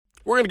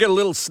We're going to get a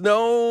little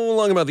snow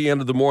along about the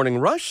end of the morning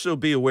rush, so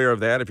be aware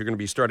of that if you're going to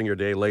be starting your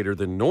day later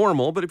than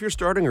normal. But if you're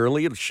starting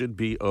early, it should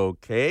be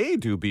okay.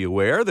 Do be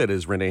aware that,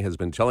 as Renee has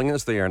been telling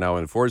us, they are now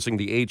enforcing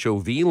the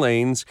HOV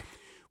lanes,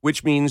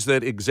 which means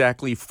that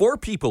exactly 4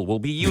 people will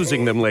be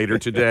using them later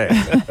today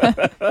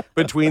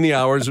between the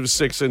hours of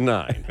 6 and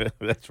 9.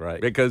 That's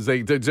right. Because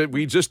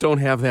we just don't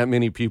have that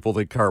many people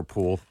that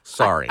carpool.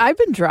 Sorry. I've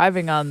been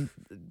driving on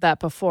that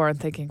before and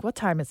thinking, what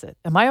time is it?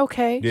 Am I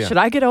okay? Yeah. Should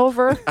I get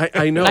over?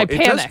 I know. I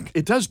panic.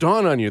 It does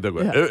dawn on you.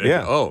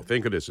 Yeah. Oh,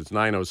 thank goodness. It's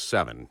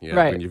 9:07. Yeah,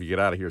 right. When you get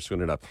out of here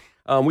soon enough.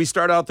 We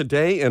start out the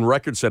day in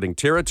record-setting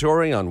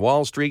territory on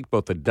Wall Street.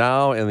 Both the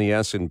Dow and the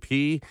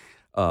S&P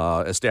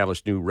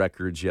established new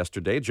records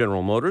yesterday.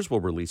 General Motors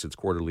will release its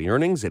quarterly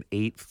earnings at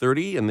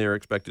 8:30, and they're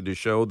expected to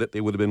show that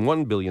they would have been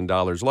 $1 billion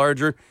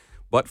larger,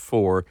 but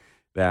for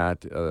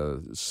that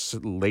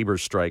labor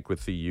strike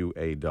with the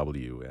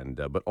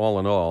UAW. But all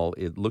in all,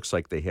 it looks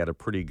like they had a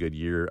pretty good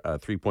year,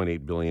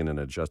 $3.8 billion in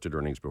adjusted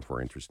earnings before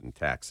interest and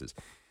taxes.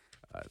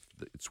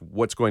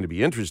 What's going to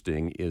be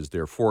interesting is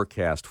their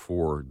forecast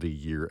for the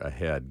year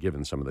ahead,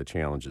 given some of the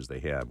challenges they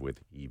have with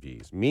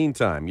EVs.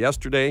 Meantime,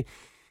 yesterday,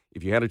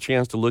 if you had a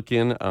chance to look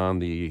in on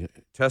the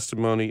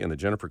testimony in the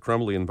Jennifer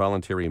Crumbley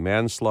involuntary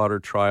manslaughter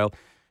trial,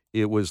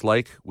 it was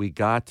like we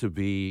got to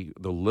be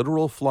the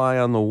literal fly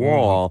on the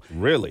wall.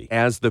 Really?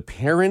 As the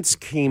parents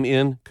came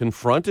in,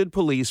 confronted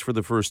police for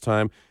the first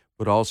time,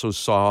 but also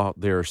saw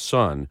their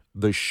son,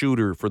 the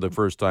shooter, for the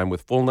first time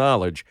with full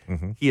knowledge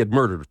he had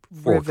murdered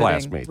 4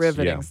 classmates.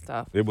 Riveting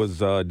stuff. It was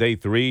day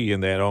 3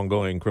 in that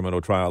ongoing criminal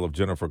trial of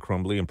Jennifer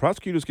Crumbley, and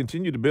prosecutors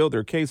continue to build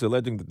their case,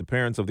 alleging that the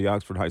parents of the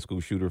Oxford High School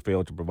shooter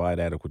failed to provide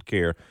adequate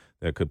care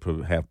that could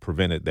have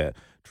prevented that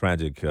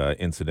tragic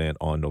incident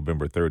on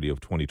November 30 of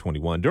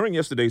 2021. During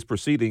yesterday's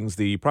proceedings,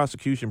 the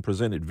prosecution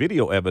presented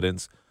video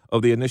evidence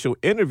of the initial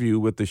interview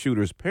with the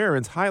shooter's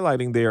parents,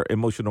 highlighting their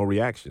emotional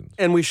reactions.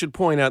 And we should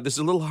point out, this is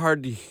a little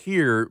hard to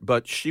hear,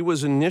 but she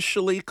was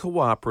initially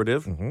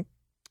cooperative,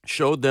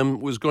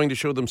 was going to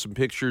show them some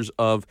pictures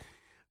of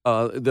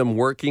them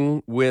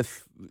working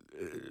with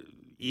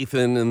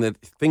Ethan and that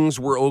things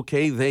were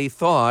okay, they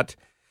thought,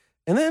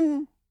 and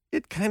then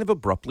it kind of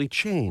abruptly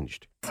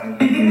changed. Do you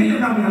think we should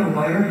probably have a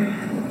lawyer?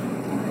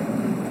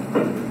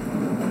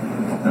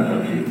 That's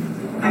up to you.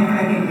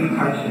 I think we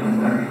probably should have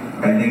a lawyer.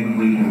 I think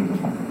we can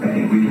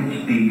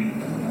speak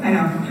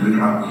to the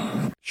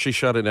cops. She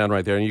shut it down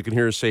right there, and you can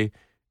hear her say,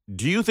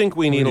 "Do you think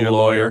we need a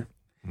lawyer?"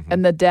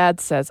 And the dad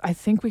says, I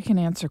think we can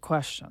answer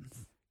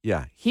questions.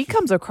 Yeah. He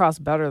comes across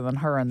better than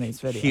her in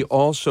these videos. He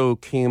also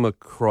came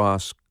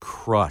across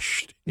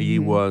crushed. He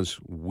was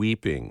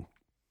weeping.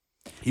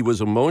 He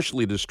was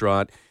emotionally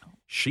distraught.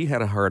 She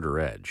had a harder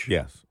edge.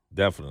 Yes,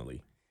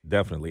 definitely.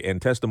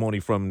 And testimony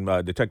from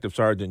Detective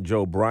Sergeant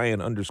Joe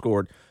Bryan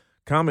underscored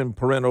common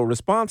parental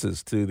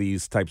responses to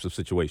these types of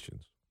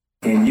situations.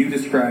 And you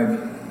described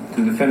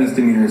the defendant's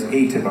demeanor as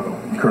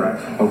atypical.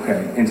 Correct.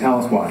 Okay, and tell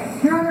us why.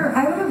 Your Honor,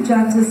 I would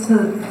object as to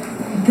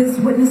this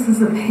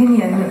witness's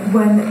opinion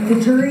when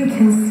the jury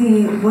can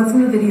see what's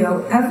in the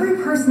video.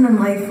 Every person in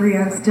life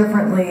reacts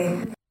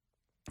differently.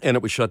 And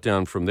it was shut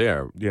down from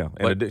there. Yeah, and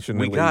but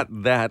additionally, we got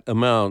that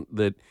amount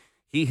that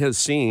he has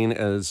seen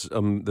as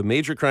the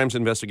major crimes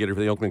investigator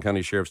for the Oakland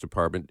County Sheriff's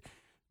Department.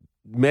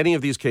 Many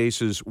of these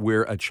cases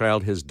where a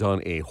child has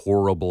done a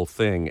horrible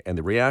thing, and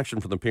the reaction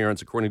from the parents,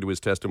 according to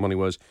his testimony,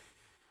 was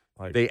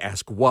they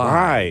ask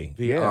why.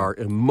 They are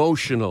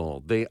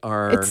emotional. They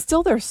are. It's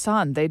still their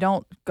son. They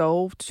don't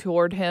go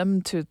toward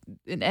him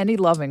in any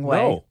loving way.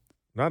 No,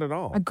 not at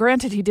all.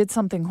 Granted, he did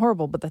something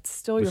horrible, but that's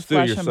still your still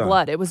flesh your and son.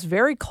 blood. It was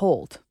very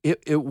cold.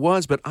 It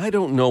was, but I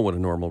don't know what a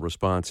normal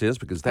response is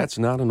because that's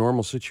not a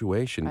normal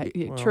situation.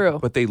 True.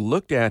 But they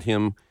looked at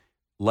him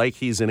like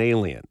he's an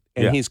alien.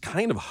 And he's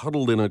kind of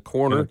huddled in a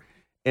corner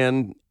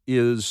and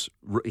he's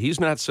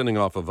not sending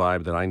off a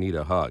vibe that I need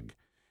a hug.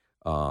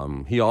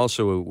 He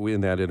also, in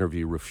that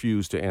interview,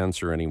 refused to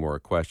answer any more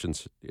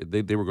questions.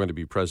 They were going to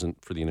be present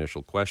for the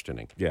initial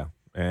questioning. Yeah.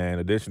 And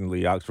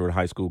additionally, Oxford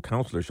High School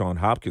counselor Sean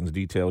Hopkins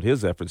detailed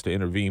his efforts to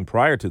intervene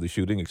prior to the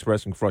shooting,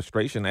 expressing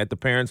frustration at the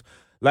parents'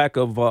 lack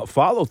of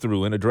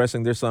follow-through in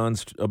addressing their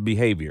son's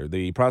behavior.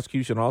 The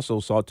prosecution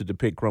also sought to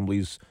depict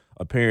Crumbley's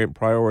apparent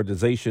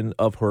prioritization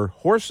of her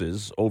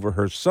horses over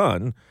her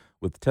son,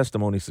 with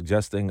testimony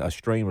suggesting a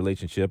strained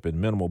relationship and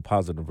minimal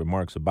positive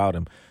remarks about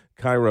him.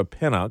 Kyra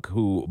Pennock,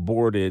 who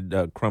boarded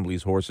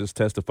Crumbley's horses,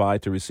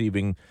 testified to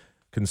receiving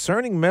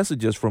concerning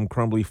messages from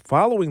Crumbley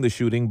following the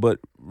shooting, but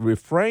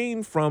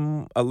refrained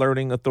from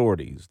alerting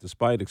authorities.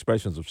 Despite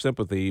expressions of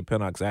sympathy,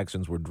 Pennock's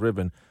actions were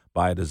driven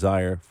by a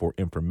desire for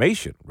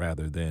information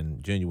rather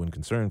than genuine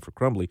concern for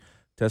Crumbley.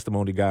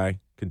 Testimony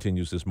guy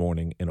continues this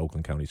morning in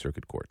Oakland County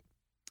Circuit Court.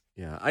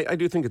 Yeah, I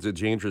do think it's a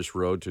dangerous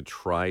road to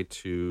try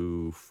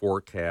to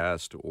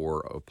forecast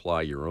or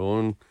apply your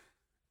own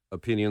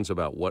opinions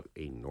about what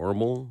a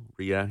normal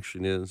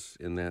reaction is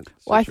in that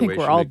situation. Well, I think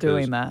we're all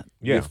doing that.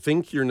 Yeah. You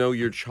think you know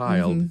your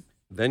child,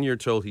 then you're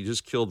told he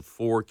just killed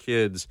 4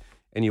 kids,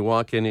 and you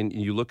walk in and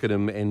you look at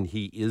him and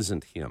he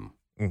isn't him,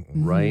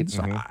 right?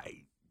 So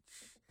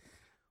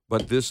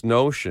But this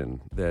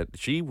notion that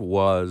she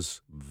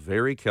was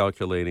very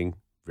calculating,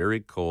 very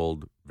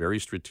cold, very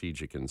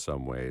strategic in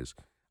some ways,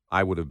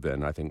 I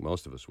think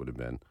most of us would have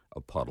been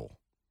a puddle.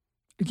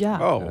 Yeah.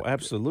 Oh,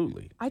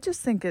 absolutely. I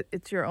just think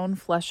it's your own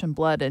flesh and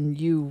blood, and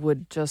you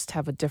would just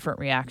have a different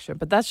reaction.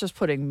 But that's just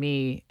putting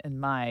me in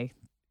my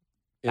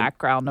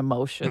background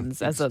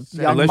emotions as a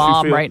young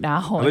mom right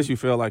now. Unless you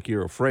feel like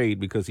you're afraid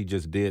because he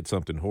just did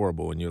something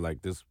horrible, and you're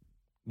like, this,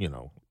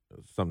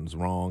 something's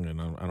wrong,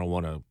 and I don't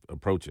want to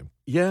approach him.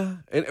 Yeah,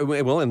 and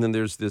then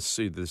there's this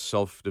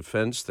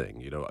self-defense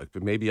thing.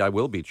 Maybe I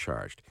will be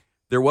charged.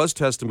 There was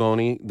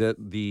testimony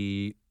that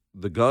the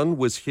gun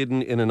was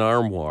hidden in an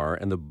armoire,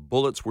 and the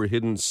bullets were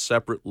hidden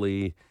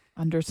separately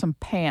under some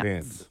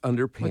pants.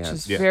 Under pants, which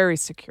is very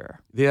secure.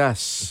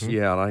 Yes,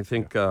 yeah, and I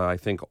think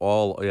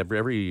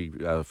every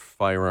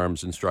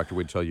firearms instructor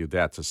would tell you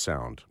that's a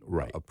sound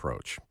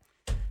approach.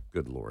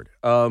 Good Lord.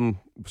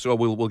 So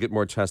we'll get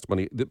more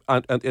testimony.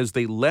 As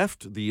they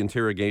left the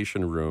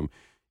interrogation room,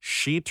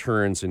 she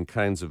turns and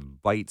kinds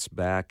of bites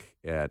back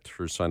at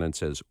her son and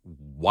says,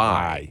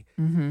 "Why?"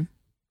 Mm-hmm.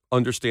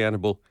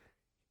 Understandable.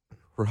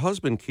 Her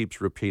husband keeps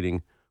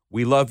repeating,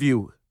 "We love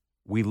you.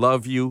 We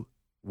love you.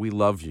 We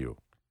love you,"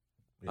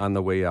 on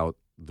the way out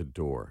the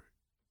door.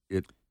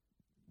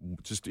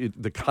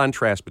 The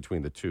contrast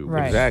between the two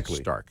was exactly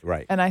stark.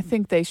 Right. And I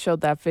think they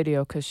showed that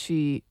video because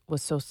she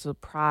was so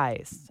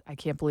surprised. I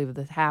can't believe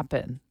this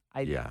happened.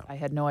 I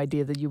had no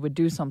idea that you would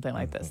do something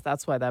like this.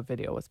 That's why that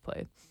video was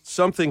played.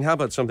 How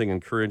about something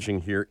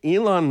encouraging here?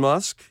 Elon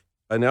Musk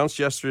announced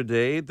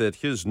yesterday that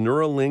his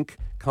Neuralink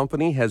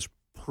company has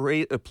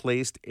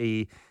placed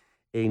a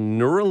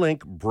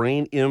Neuralink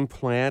brain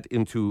implant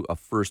into a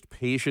first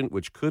patient,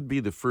 which could be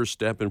the first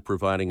step in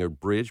providing a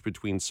bridge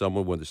between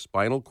someone with a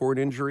spinal cord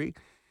injury.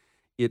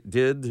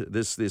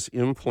 This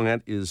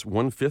implant is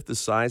 1/5 the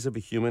size of a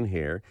human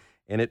hair,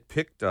 and it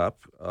picked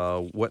up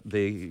what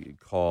they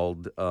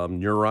called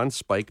neuron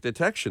spike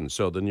detection.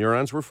 So the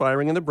neurons were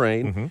firing in the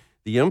brain. Mm-hmm.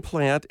 The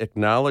implant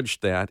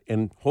acknowledged that,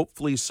 and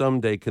hopefully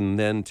someday can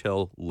then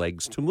tell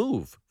legs to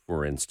move,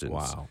 for instance.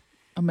 Wow.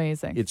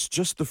 Amazing. It's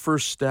just the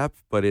first step,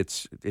 but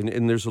it's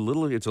a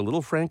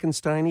little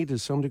Frankenstein-y to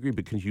some degree,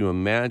 but can you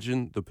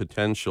imagine the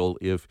potential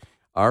if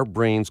our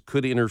brains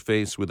could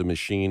interface with a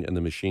machine and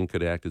the machine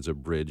could act as a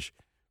bridge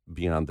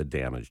beyond the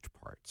damaged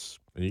parts?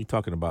 And you're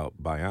talking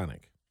about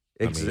bionic.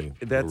 That's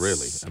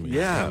really.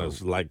 yeah.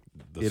 It's like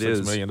the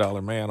 $6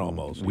 million man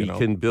almost. We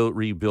can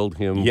rebuild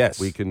him. Yes.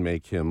 We can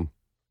make him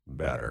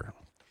better.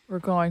 We're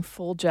going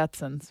full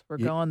Jetsons. We're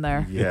going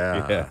there.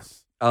 Yeah. Yes.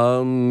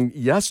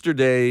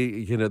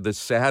 Yesterday, the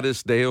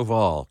saddest day of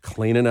all,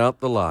 cleaning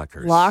out the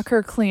lockers.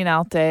 Locker clean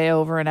out day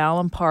over in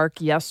Allen Park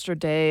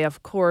yesterday.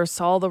 Of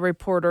course, all the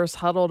reporters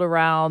huddled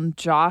around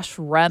Josh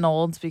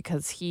Reynolds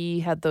because he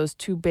had those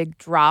two big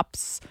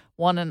drops,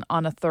 one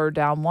on a third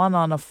down, one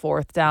on a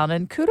fourth down.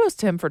 And kudos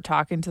to him for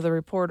talking to the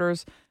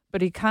reporters.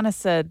 But he kind of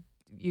said,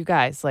 you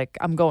guys,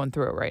 I'm going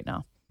through it right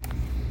now.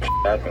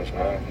 Happens,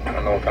 man.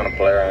 I know what kind of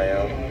player I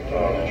am.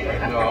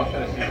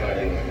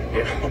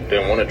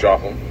 Didn't want to drop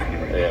him.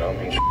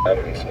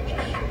 Happens.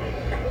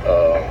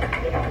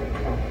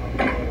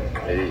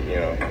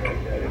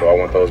 Do I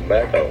want those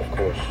back? Oh, of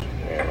course.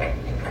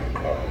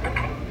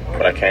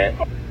 But I can't.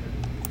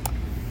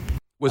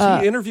 Was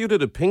he interviewed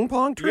at a ping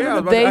pong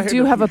tournament? They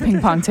do have a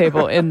ping pong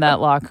table in that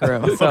locker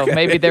room, so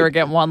maybe they were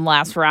getting one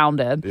last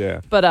round in.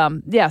 Yeah. But,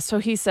 so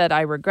he said,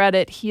 I regret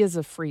it. He is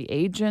a free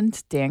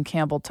agent. Dan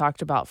Campbell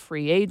talked about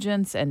free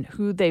agents and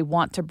who they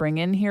want to bring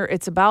in here.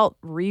 It's about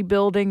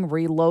rebuilding,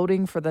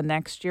 reloading for the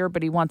next year,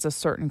 but he wants a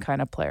certain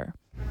kind of player.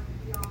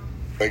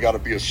 They got to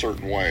be a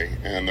certain way,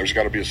 and there's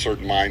got to be a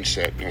certain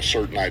mindset and a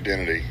certain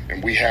identity,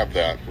 and we have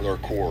that with our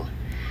core.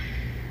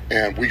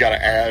 And we got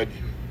to add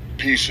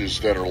pieces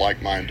that are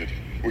like-minded.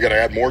 We got to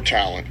add more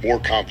talent, more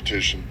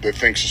competition that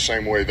thinks the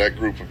same way that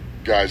group of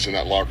guys in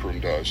that locker room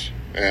does.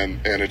 And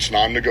it's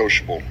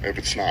non-negotiable if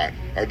it's not.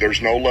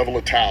 There's no level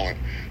of talent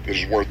that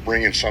is worth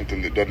bringing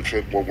something that doesn't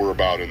fit what we're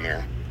about in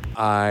there.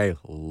 I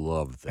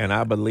love that. And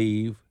I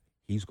believe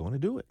he's going to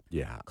do it.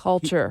 Yeah.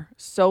 Culture,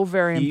 so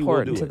very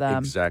important to them.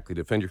 Exactly,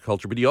 defend your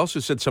culture. But he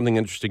also said something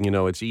interesting.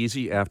 It's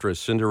easy after a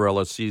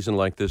Cinderella season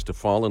like this to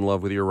fall in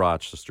love with your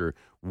Rochester.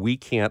 We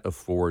can't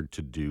afford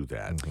to do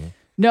that. Mm-hmm.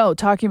 No,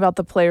 talking about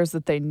the players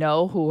that they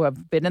know who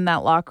have been in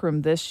that locker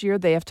room this year,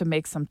 they have to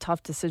make some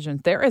tough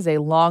decisions. There is a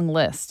long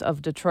list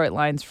of Detroit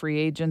Lions free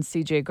agents: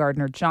 C.J.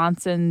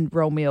 Gardner-Johnson,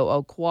 Romeo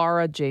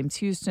Okwara, James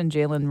Houston,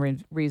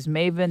 Jalen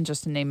Reeves-Maven,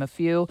 just to name a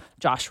few,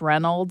 Josh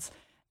Reynolds.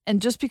 And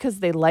just because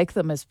they like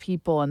them as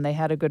people and they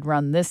had a good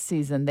run this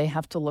season, they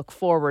have to look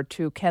forward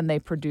to, can they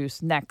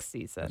produce next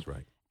season? That's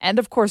right. And,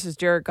 of course, is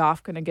Jared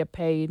Goff going to get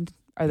paid?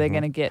 Are they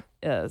going to get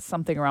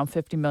something around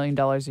 $50 million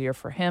a year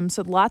for him?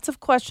 So lots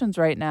of questions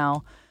right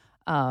now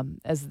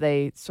as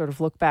they sort of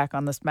look back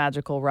on this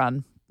magical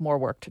run. More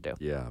work to do.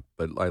 Yeah,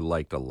 but I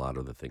liked a lot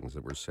of the things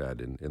that were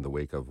said in the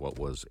wake of what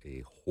was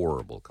a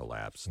horrible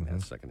collapse in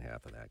that second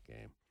half of that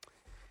game.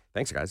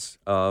 Thanks, guys.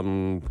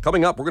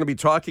 Coming up, we're going to be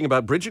talking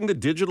about bridging the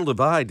digital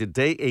divide.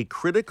 Today, a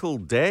critical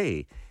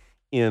day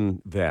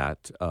in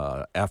that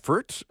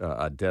effort,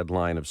 a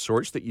deadline of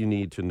sorts that you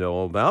need to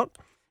know about.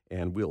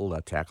 And we'll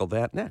tackle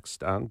that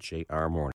next on JR Morning.